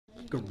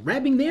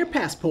grabbing their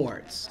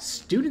passports.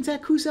 Students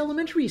at Coosa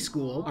Elementary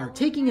School are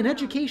taking an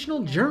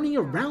educational journey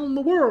around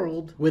the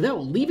world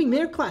without leaving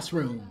their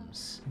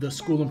classrooms. The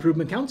School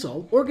Improvement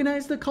Council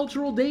organized the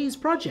Cultural Days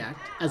project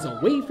as a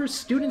way for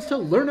students to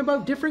learn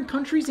about different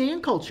countries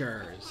and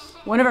cultures.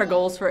 One of our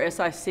goals for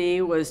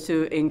SIC was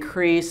to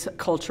increase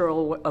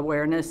cultural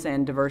awareness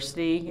and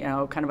diversity,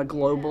 kind of a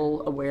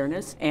global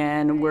awareness.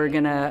 And we're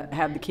going to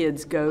have the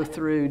kids go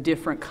through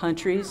different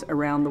countries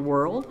around the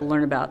world,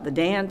 learn about the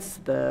dance,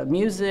 the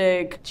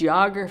music,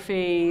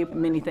 geography,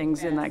 many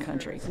things in that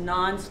country.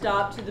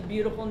 Non-stop to the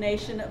beautiful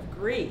nation of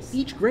Greece.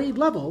 Each grade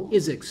level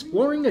is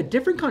exploring a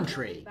different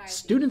country.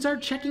 Students are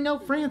checking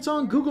out France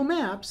on Google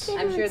Maps.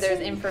 I'm sure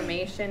there's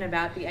information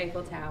about the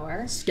Eiffel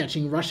Tower.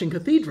 Sketching Russian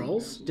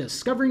cathedrals,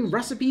 discovering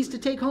recipes to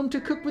take home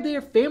to cook with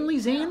their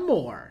families, and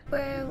more.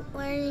 We're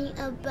learning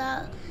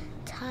about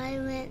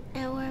Thailand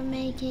and we're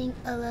making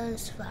a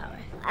lotus flower.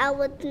 I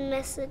went to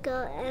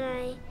Mexico and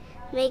I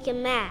make a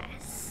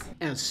mask.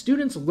 As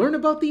students learn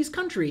about these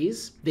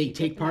countries, they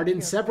take part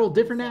in several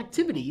different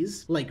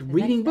activities like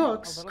reading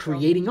books,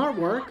 creating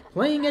artwork,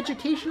 playing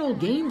educational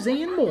games,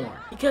 and more.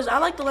 Because I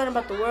like to learn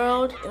about the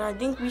world, and I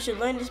think we should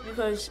learn this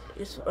because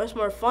it's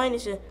more fun.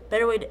 It's a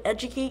better way to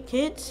educate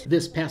kids.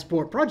 This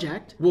passport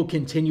project will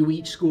continue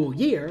each school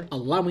year,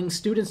 allowing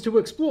students to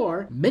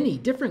explore many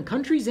different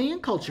countries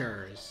and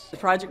cultures. The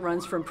project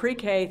runs from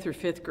pre-K through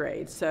 5th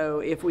grade,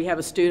 so if we have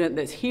a student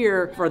that's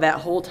here for that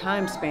whole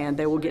time span,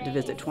 they will get to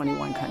visit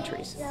 21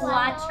 countries.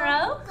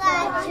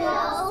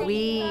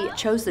 We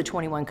chose the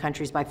 21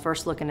 countries by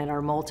first looking at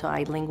our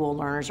multilingual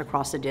learners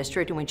across the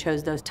district, and we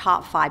chose those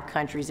top 5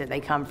 countries that they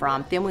come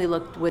from. Then we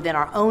looked within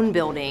our own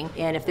building,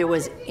 and if there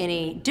was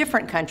any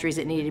different countries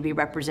that needed to be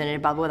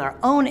represented with our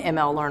own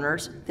ML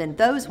learners, then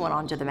those went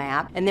onto the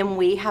map. And then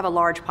we have a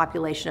large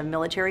population of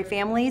military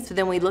families, so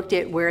then we looked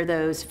at where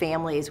those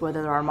families,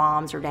 whether they're our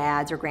moms or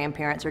dads or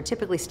grandparents, are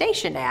typically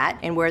stationed at,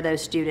 and where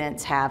those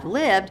students have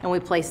lived, and we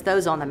placed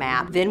those on the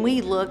map. Then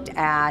we looked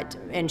at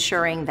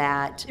ensuring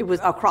that it was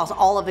across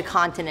all of the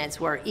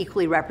continents were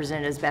equally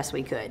represented as best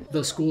we could.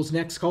 The school's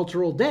next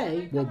Cultural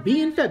Day will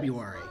be in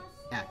February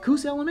at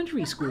Coosa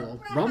Elementary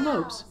School, Rum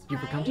Lopes,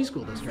 Beaufort County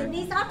School District.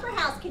 Cindy's Opera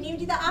House. Can you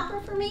do the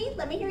opera for me?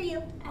 Let me hear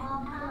you.